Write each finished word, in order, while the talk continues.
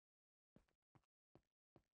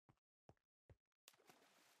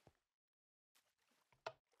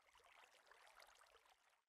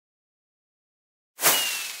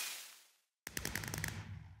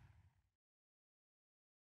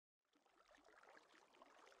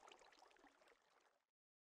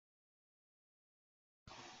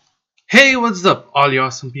Hey, what's up, all you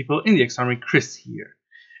awesome people? In the Army, Chris here.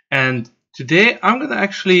 And today I'm gonna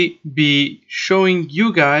actually be showing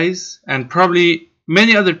you guys and probably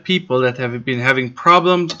many other people that have been having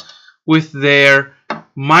problems with their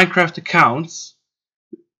Minecraft accounts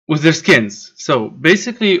with their skins. So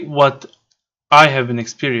basically what I have been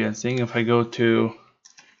experiencing, if I go to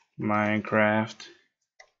Minecraft,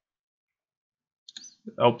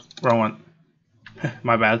 oh, wrong one,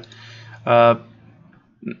 my bad. Come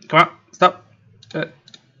on, stop.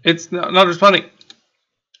 It's not responding.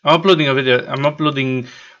 I'm uploading a video. I'm uploading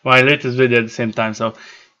my latest video at the same time, so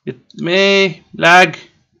it may lag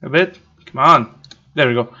a bit. Come on. There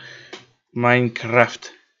we go.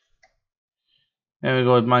 Minecraft. There we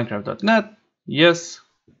go with Minecraft.net. Yes.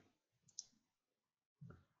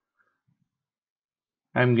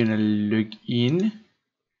 I'm gonna log in.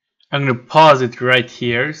 I'm gonna pause it right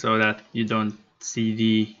here so that you don't see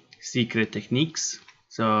the secret techniques.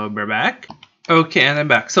 So we're back. Okay, and I'm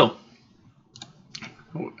back. So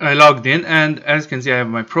I logged in, and as you can see, I have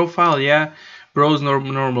my profile. Yeah, browse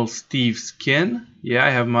normal Steve skin. Yeah, I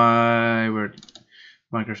have my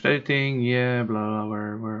Minecraft editing. Yeah, blah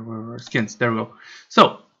blah. Where skins? There we go.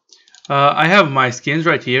 So I have my skins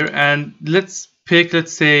right here, and let's pick.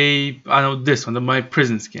 Let's say I know this one, my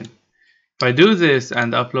prison skin. If I do this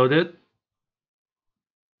and upload it,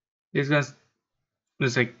 it's gonna.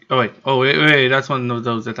 It's like, oh wait, that's one of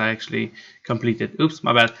those that I actually completed. Oops,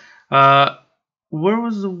 my bad. Where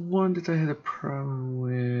was the one that I had a problem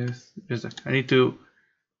with? Just a sec. I need to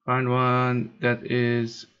find one that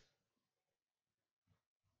is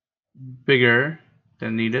bigger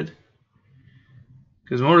than needed,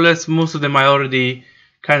 because more or less most of them I already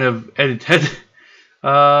kind of edited.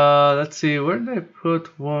 Let's see, where did I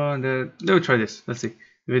put one that, let me try this. Let's see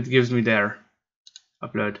if it gives me there.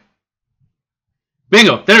 Upload.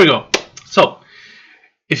 Bingo, there we go. So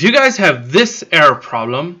if you guys have this error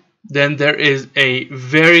problem, then there is a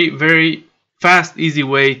very fast, easy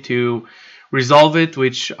way to resolve it,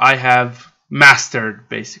 which I have mastered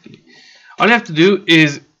basically. All you have to do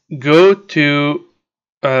is go to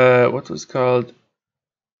what was called,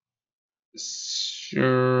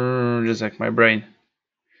 just like my brain.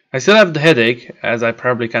 I still have the headache, as I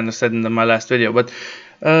probably kind of said in my last video, but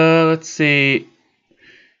let's see,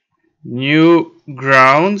 new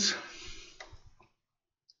grounds.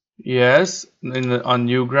 Yes, on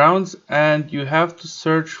Newgrounds, and you have to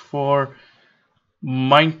search for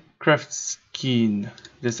Minecraft skin.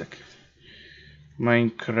 Just a sec.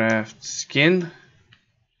 Minecraft skin.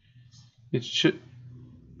 It should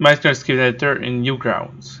Minecraft skin editor in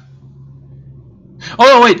Newgrounds.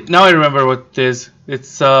 Oh wait, now I remember what it is.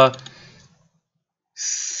 It's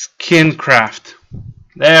Skincraft.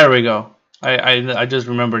 There we go. I just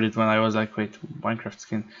remembered it when I was like, wait, Minecraft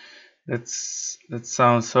skin. That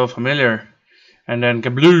sounds so familiar. And then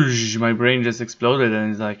kabloosh, my brain just exploded and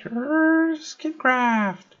it's like,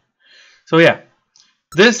 Skincraft. So yeah,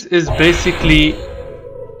 this is basically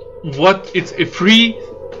what, it's a free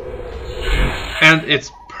and it's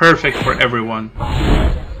perfect for everyone.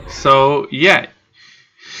 So yeah,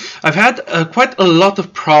 I've had quite a lot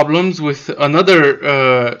of problems with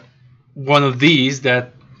another one of these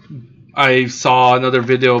that I saw another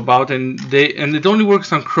video about, and it only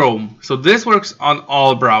works on Chrome. So this works on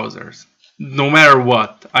all browsers, no matter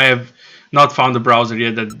what. I have not found a browser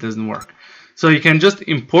yet that doesn't work. So you can just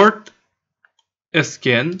import a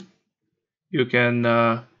skin. You can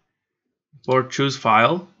import, choose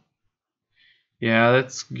file. Yeah,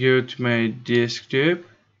 let's go to my desktop,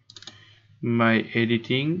 my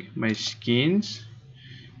editing, my skins,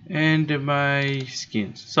 and my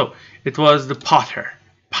skins. So it was the Potter.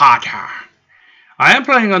 I am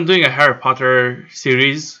planning on doing a Harry Potter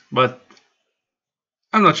series, but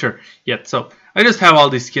I'm not sure yet. So I just have all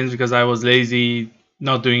these skins because I was lazy,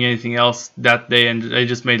 not doing anything else that day, and I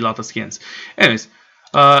just made a lot of skins. Anyways,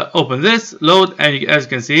 open this, load, and as you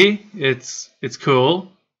can see, it's cool.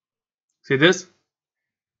 See this?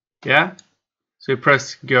 Yeah. So you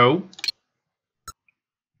press go,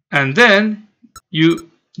 and then you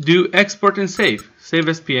do export and save. Save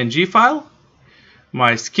as PNG file.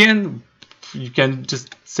 My skin, you can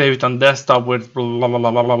just save it on desktop with blah blah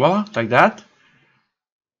blah blah blah, blah like that.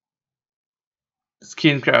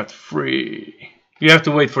 Skincraft free. You have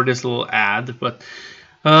to wait for this little ad, but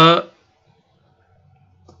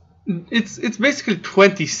it's basically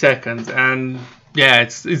 20 seconds, and yeah,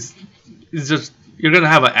 it's just, you're gonna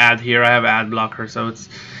have an ad here. I have ad blocker, so it's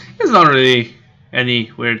not really any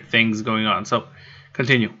weird things going on. So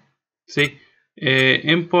continue. See.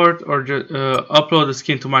 Import or upload the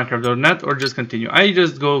skin to Minecraft.net, or just continue. I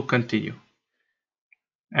just go continue.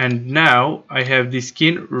 And now I have the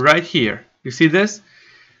skin right here. You see this?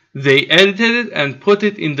 They edited it and put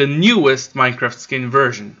it in the newest Minecraft skin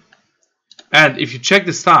version. And if you check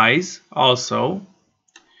the size also,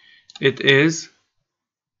 it is,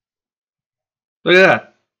 look at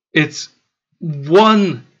that. It's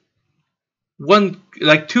one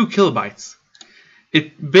like 2 kilobytes.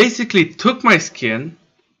 It basically took my skin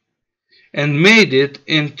and made it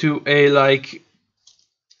into a like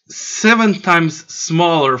 7 times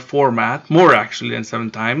smaller format, more actually than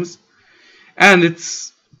 7 times, and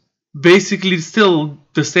it's basically still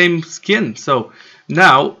the same skin. So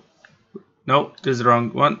now, no, this is the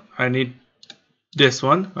wrong one. I need this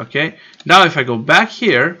one. Okay, now if I go back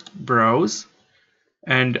here, browse,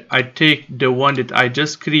 and I take the one that I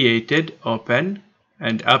just created, open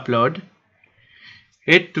and upload,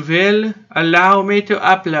 it will allow me to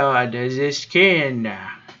upload the skin.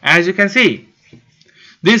 As you can see,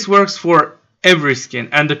 this works for every skin.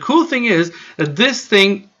 And the cool thing is that this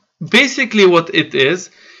thing, basically what it is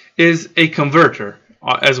a converter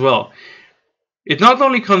as well. It not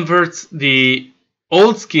only converts the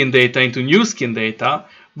old skin data into new skin data,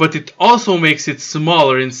 but it also makes it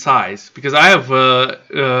smaller in size. Because I have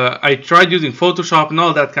I tried using Photoshop and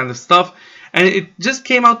all that kind of stuff, and it just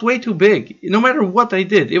came out way too big. No matter what I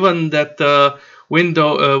did, even that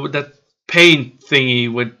window, that paint thingy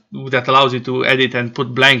that allows you to edit and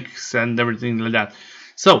put blanks and everything like that.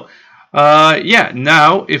 So yeah,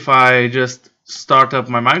 now if I just start up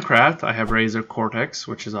my Minecraft, I have Razer Cortex,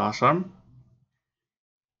 which is awesome.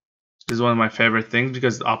 This is one of my favorite things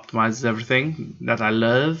because it optimizes everything that I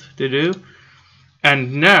love to do.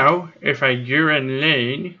 And now if I go in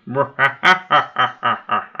lane,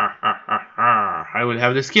 I will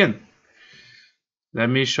have the skin. Let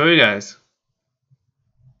me show you guys.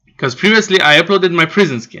 Because previously I uploaded my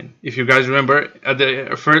prison skin, if you guys remember, at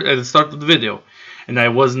the start of the video, and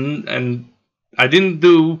I didn't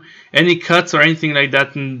do any cuts or anything like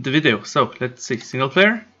that in the video. So let's see, single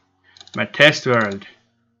player, my test world,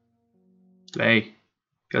 play,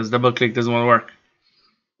 because double click doesn't want to work.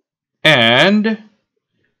 And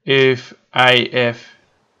if I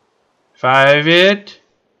F5 it,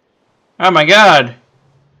 oh my god,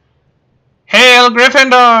 Hail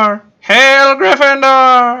Gryffindor! Hail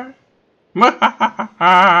Gryffindor!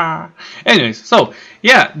 Anyways, so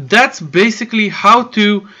yeah, that's basically how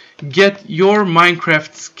to get your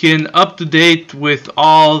Minecraft skin up to date with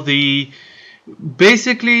all the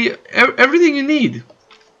basically everything you need,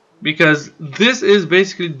 because this is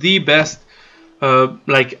basically the best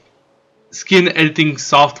like skin editing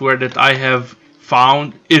software that I have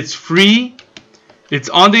found. It's free, it's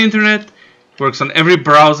on the internet, works on every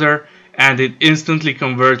browser, and it instantly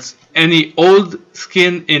converts any old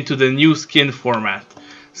skin into the new skin format.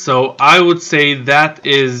 So I would say that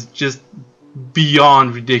is just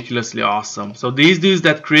beyond ridiculously awesome. So these dudes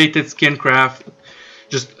that created Skincraft,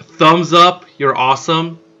 just thumbs up, you're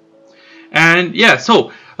awesome. And yeah,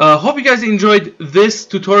 so hope you guys enjoyed this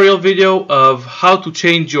tutorial video of how to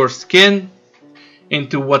change your skin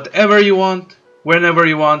into whatever you want, whenever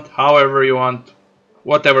you want, however you want,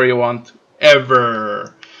 whatever you want,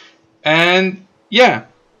 ever. And yeah,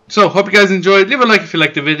 so hope you guys enjoyed. Leave a like if you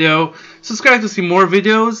liked the video, subscribe to see more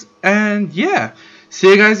videos, and yeah, see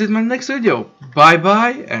you guys in my next video. Bye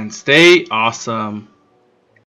bye and stay awesome.